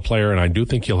NHL player, and I do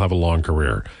think he'll have a long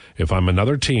career. If I'm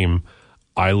another team,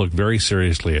 I look very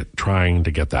seriously at trying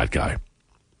to get that guy.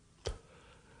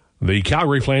 The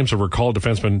Calgary Flames have recalled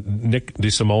defenseman Nick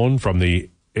DeSimone from the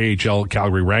AHL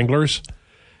Calgary Wranglers,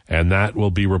 and that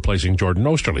will be replacing Jordan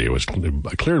Osterley. It was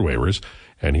cleared waivers,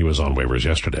 and he was on waivers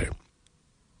yesterday.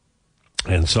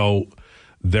 And so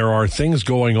there are things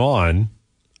going on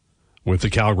with the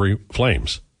Calgary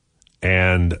Flames.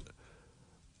 And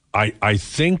I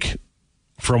think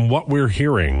from what we're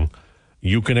hearing,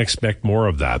 you can expect more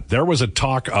of that. There was a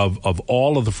talk of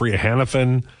all of the free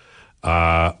Hannafin,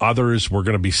 others were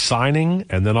going to be signing,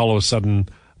 and then all of a sudden,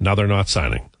 now they're not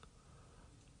signing.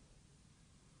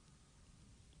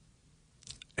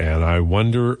 And I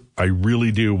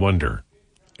really do wonder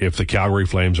if the Calgary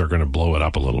Flames are going to blow it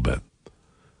up a little bit.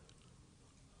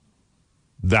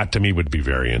 That, to me, would be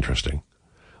very interesting.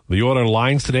 The order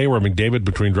lines today were McDavid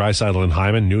between Draisaitl and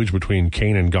Hyman, Nuge between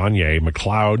Kane and Gagne,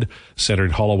 McLeod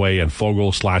centered Holloway and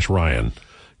Fogle/Ryan,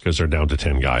 because they're down to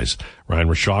 10 guys. Ryan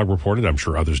Rishaug reported, I'm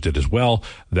sure others did as well,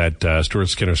 that Stuart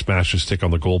Skinner smashed his stick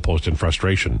on the goalpost in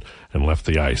frustration and left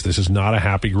the ice. This is not a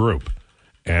happy group,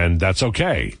 and that's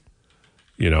okay.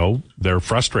 You know, they're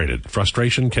frustrated.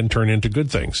 Frustration can turn into good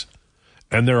things,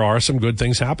 and there are some good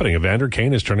things happening. Evander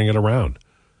Kane is turning it around.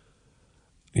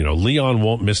 You know, Leon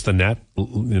won't miss the net.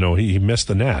 You know, he missed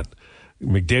the net.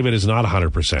 McDavid is not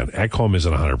 100%. Ekholm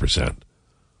isn't 100%.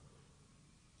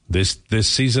 This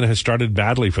season has started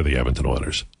badly for the Edmonton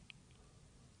Oilers.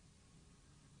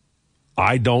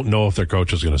 I don't know if their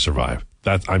coach is going to survive.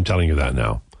 I'm telling you that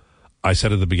now. I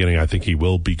said at the beginning, I think he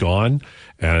will be gone,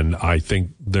 and I think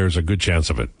there's a good chance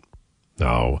of it.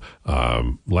 Now,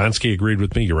 Lansky agreed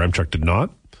with me. Yaremchuk did not.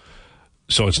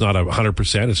 So it's not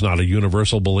 100%. It's not a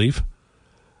universal belief.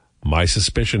 My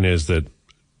suspicion is that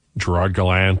Gerard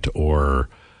Gallant or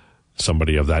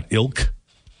somebody of that ilk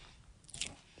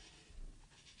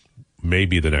may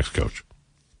be the next coach.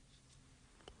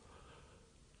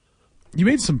 You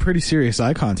made some pretty serious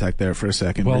eye contact there for a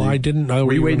second. Well, I didn't know.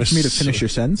 Were you waiting for me to finish your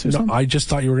sentence or something? No, I just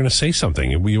thought you were going to say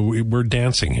something. We're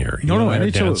dancing here. No,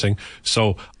 NHL. Dancing.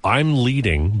 So I'm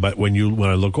leading, but when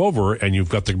I look over and you've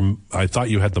got I thought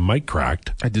you had the mic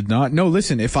cracked. I did not. No,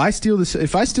 listen. If I steal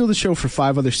the show for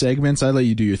 5 other segments, I let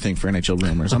you do your thing for NHL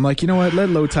rumors. I'm like, you know what? Let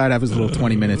Lowetide have his little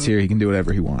 20 minutes here. He can do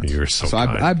whatever he wants. You're so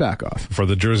kind. I back off. For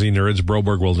the Jersey nerds,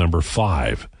 Broberg will number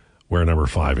 5. We're number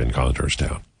 5 in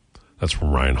Contourstown. That's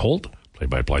from Ryan Holt.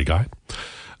 Play-by-play guy.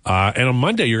 And on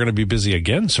Monday, you're going to be busy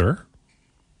again, sir.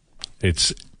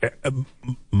 It's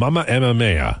Mama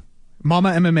MMA. Mama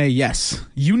MMA, yes.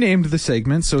 You named the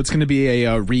segment, so it's going to be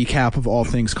a recap of all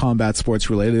things combat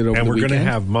sports related over the weekend. And we're going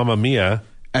to have Mamma Mia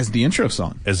as the intro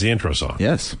song.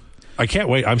 Yes. I can't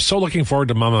wait. I'm so looking forward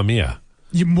to Mamma Mia.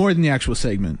 More than the actual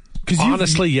segment.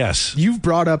 Honestly, yes. You've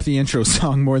brought up the intro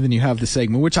song more than you have the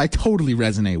segment, which I totally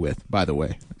resonate with, by the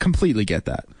way. Completely get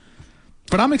that.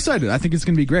 But I'm excited. I think it's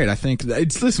going to be great. I think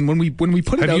listen, when we put it out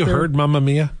there. Have you heard Mamma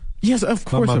Mia? Yes, of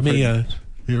course. Mamma Mia,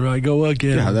 here I go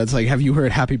again. Yeah, that's like, have you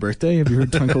heard Happy Birthday? Have you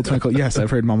heard Twinkle Twinkle? Yes,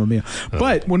 I've heard Mamma Mia.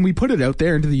 But when we put it out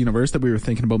there into the universe that we were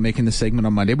thinking about making the segment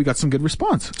on Monday, we got some good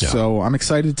response. Yeah. So I'm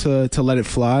excited to let it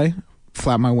fly,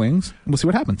 flap my wings, and we'll see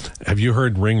what happens. Have you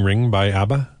heard Ring Ring by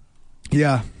ABBA?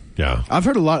 Yeah. Yeah. I've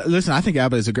heard a lot. Listen, I think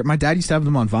ABBA is a great. My dad used to have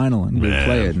them on vinyl and we'd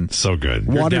play it. And so good.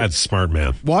 Your dad's smart,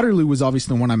 man. Waterloo was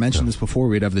obviously the one I mentioned this before.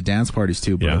 We'd have the dance parties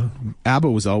too, but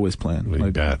ABBA was always playing.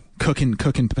 Like that. Cooking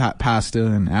pasta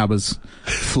and ABBA's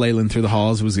flailing through the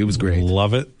halls. It was great.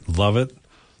 Love it.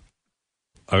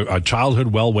 A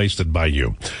childhood well wasted by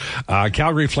you.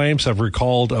 Calgary Flames have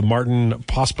recalled Martin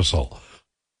Pospisil,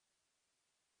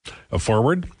 a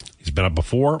forward. He's He's been up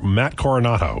before. Matt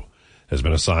Coronato has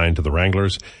been assigned to the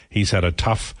Wranglers. He's had a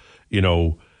tough,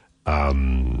 early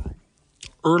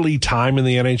time in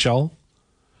the NHL,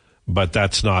 but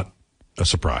that's not a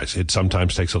surprise. It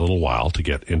sometimes takes a little while to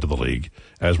get into the league,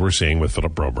 as we're seeing with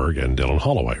Philip Broberg and Dylan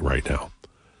Holloway right now.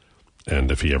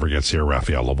 And if he ever gets here,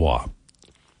 Raphael Lavoie.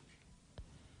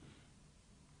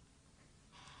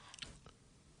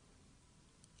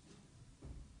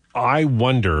 I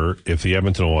wonder if the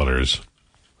Edmonton Oilers,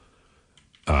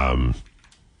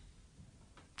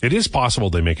 it is possible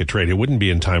they make a trade. It wouldn't be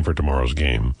in time for tomorrow's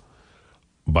game,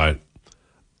 but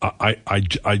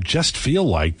I just feel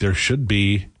like there should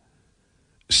be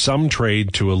some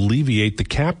trade to alleviate the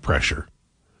cap pressure,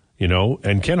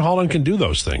 and Ken Holland can do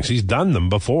those things. He's done them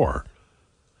before.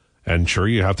 And sure,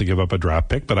 you have to give up a draft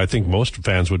pick, but I think most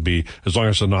fans would be, as long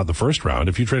as it's not the first round,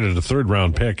 if you traded a third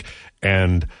round pick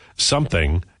and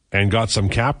something and got some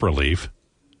cap relief,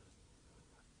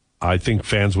 I think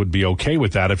fans would be okay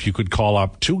with that if you could call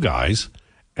up two guys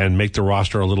and make the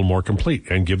roster a little more complete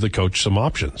and give the coach some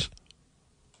options.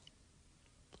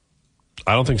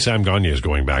 I don't think Sam Gagner is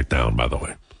going back down, by the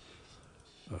way.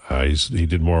 He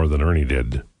did more than Ernie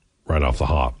did right off the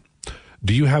hop.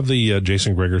 Do you have the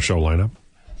Jason Gregor show lineup?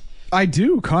 I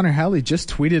do. Connor Halley just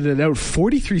tweeted it out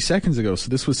 43 seconds ago, so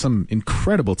this was some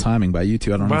incredible timing by you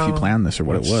two. I don't know if you planned this or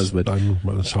what it was, but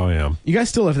that's how I am. You guys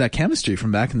still have that chemistry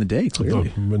from back in the day,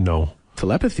 clearly. No.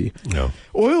 Telepathy. No.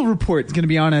 Oil Report is going to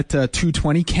be on at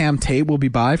 2:20. Cam Tate will be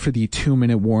by for the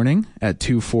 2-minute warning at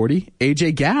 2:40.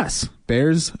 AJ Gass,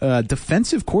 Bears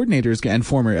defensive coordinators and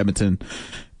former Edmonton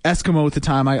Eskimo at the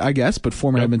time, I guess, but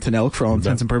former Edmonton Elk for all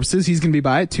intents and purposes. He's going to be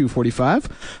by at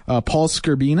 2:45. Paul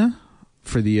Scorbina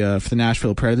for the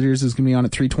Nashville Predators is going to be on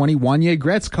at 3:20. Wanye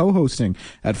Gretz co-hosting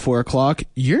at 4:00.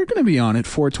 You're going to be on at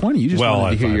 4:20. You just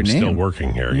wanted to hear your name. Still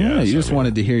working here. Yeah, yes, you just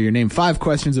wanted to hear your name. 5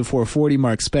 questions at 4:40.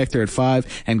 Mark Spector at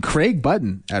 5, and Craig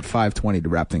Button at 5:20 to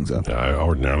wrap things up. I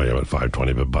ordinarily am at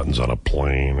 5:20, but Button's on a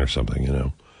plane or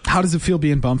something, How does it feel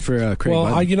being bumped for Craig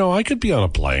Button? I could be on a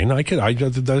plane.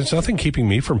 There's nothing keeping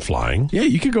me from flying. Yeah,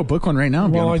 you could go book one right now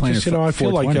and be on a plane. I feel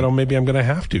like, maybe I'm going to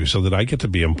have to so that I get to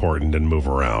be important and move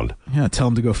around. Yeah, tell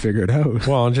him to go figure it out.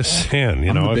 Well, I'm just saying,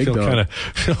 I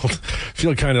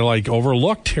feel kind of like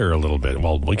overlooked here a little bit.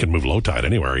 Well, we can move Lowetide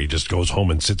anywhere. He just goes home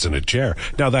and sits in a chair.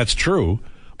 Now, that's true,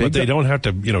 but they don't have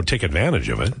to, take advantage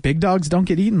of it. Big dogs don't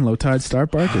get eaten. Lowetide,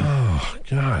 start barking. Oh,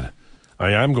 God.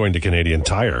 I am going to Canadian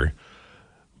Tire.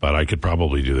 But I could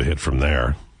probably do the hit from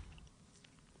there.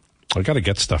 I got to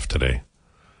get stuff today.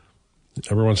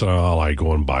 Every once in a while, I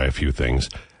go and buy a few things.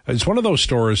 It's one of those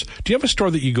stores. Do you have a store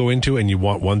that you go into and you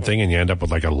want one thing and you end up with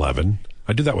like 11?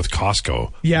 I do that with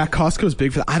Costco. Yeah, Costco's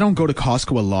big for that. I don't go to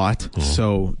Costco a lot,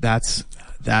 so that's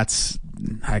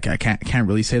I can't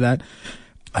really say that.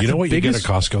 You know what you get at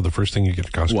Costco? The first thing you get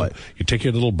at Costco? What? You take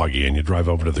your little buggy and you drive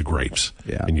over to the grapes.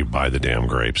 Yeah. And you buy the damn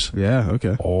grapes. Yeah,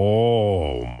 okay.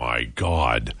 Oh, my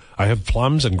God. I have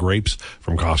plums and grapes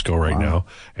from Costco right now,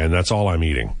 and that's all I'm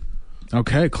eating.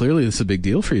 Okay, clearly this is a big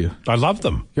deal for you. I love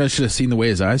them. You guys should have seen the way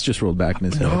his eyes just rolled back in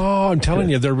his head. No, I'm telling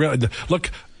you, they're really...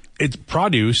 Look,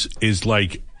 produce is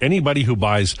like... Anybody who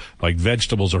buys like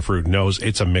vegetables or fruit knows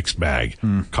it's a mixed bag.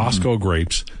 Costco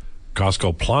grapes...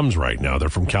 Costco plums right now. They're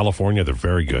from California. They're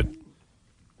very good.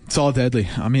 It's all deadly.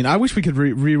 I mean, I wish we could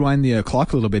rewind the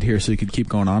clock a little bit here so you could keep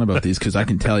going on about these because I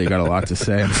can tell you got a lot to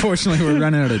say. Unfortunately, we're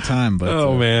running out of time.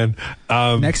 But man.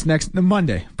 Next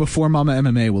Monday, before Mama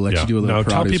MMA, we'll let you do a little Now,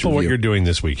 tell people review. what you're doing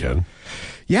this weekend.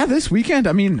 Yeah, this weekend,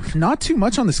 I mean, not too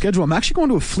much on the schedule. I'm actually going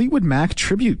to a Fleetwood Mac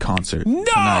tribute concert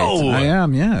tonight. I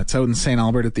am, yeah. It's out in St.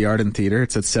 Albert at the Arden Theater.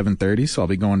 It's at 7:30, so I'll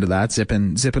be going to that,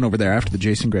 zipping over there after the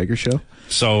Jason Gregor show.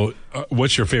 So,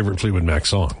 what's your favorite Fleetwood Mac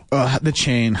song? The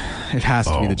Chain. It has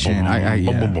to be The Chain.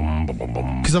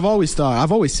 Because I've always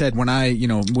said when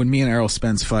me and Errol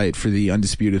Spence fight for the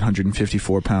undisputed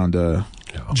 154-pound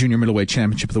junior middleweight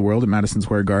championship of the world at Madison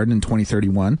Square Garden in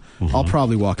 2031, I'll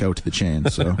probably walk out to The Chain,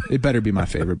 so it better be my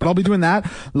favorite. But I'll be doing that.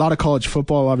 A lot of college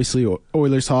football, obviously,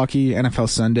 Oilers hockey, NFL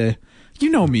Sunday. You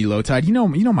know me, Lowetide. You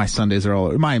know my Sundays are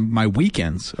all my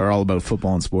weekends are all about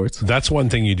football and sports. That's one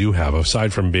thing you do have,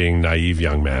 aside from being naive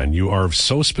young man. You are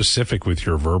so specific with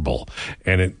your verbal,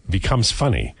 and it becomes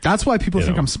funny. That's why people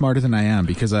think I'm smarter than I am,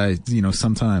 because I,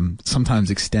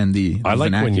 sometimes extend the I like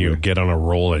vernacular. when you get on a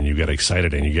roll and you get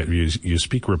excited and you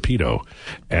speak rapido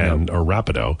or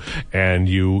rapido, and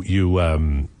you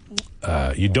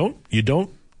don't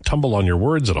tumble on your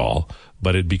words at all.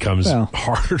 But it becomes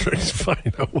harder to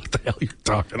find out what the hell you're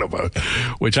talking about,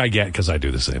 which I get because I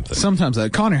do the same thing. Sometimes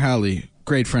Connor Halley,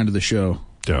 great friend of the show,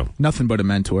 nothing but a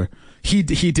mentor. He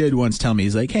did once tell me,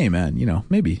 he's like, hey man,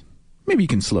 maybe maybe you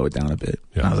can slow it down a bit.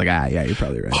 Yeah. And I was like, yeah, you're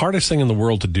probably right. Hardest thing in the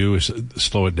world to do is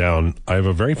slow it down. I have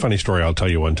a very funny story I'll tell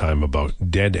you one time about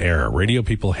dead air. Radio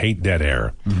people hate dead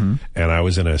air. Mm-hmm. And I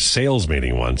was in a sales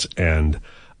meeting once, and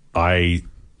I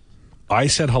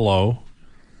said hello.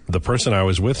 The person I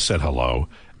was with said hello,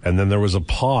 and then there was a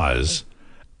pause.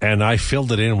 And I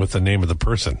filled it in with the name of the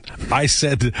person. I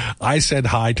said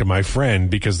hi to my friend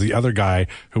because the other guy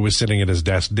who was sitting at his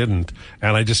desk didn't,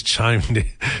 and I just chimed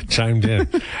in.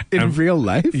 In real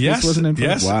life? Yes. This wasn't in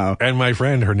yes. Wow. And my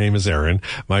friend, her name is Erin.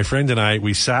 My friend and I,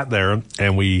 we sat there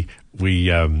and we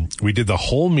did the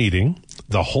whole meeting,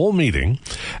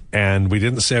 and we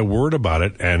didn't say a word about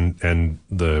it. And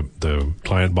the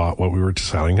client bought what we were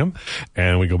selling him,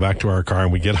 and we go back to our car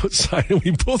and we get outside and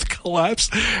we both collapse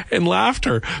in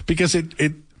laughter because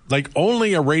it like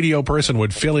only a radio person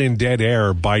would fill in dead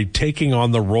air by taking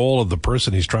on the role of the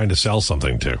person he's trying to sell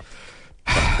something to.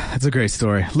 That's a great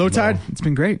story. Lowetide, It's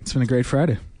been great. It's been a great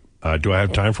Friday. Do I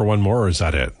have time for one more, or is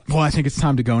that it? Well, I think it's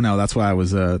time to go now. That's why I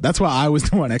was the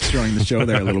one extraing the show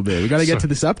there a little bit. We got to get to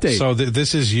this update. So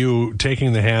this is you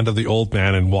taking the hand of the old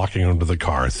man and walking him to the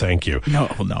car. Thank you.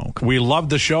 No. We love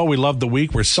the show. We love the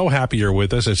week. We're so happy you're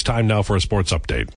with us. It's time now for a sports update.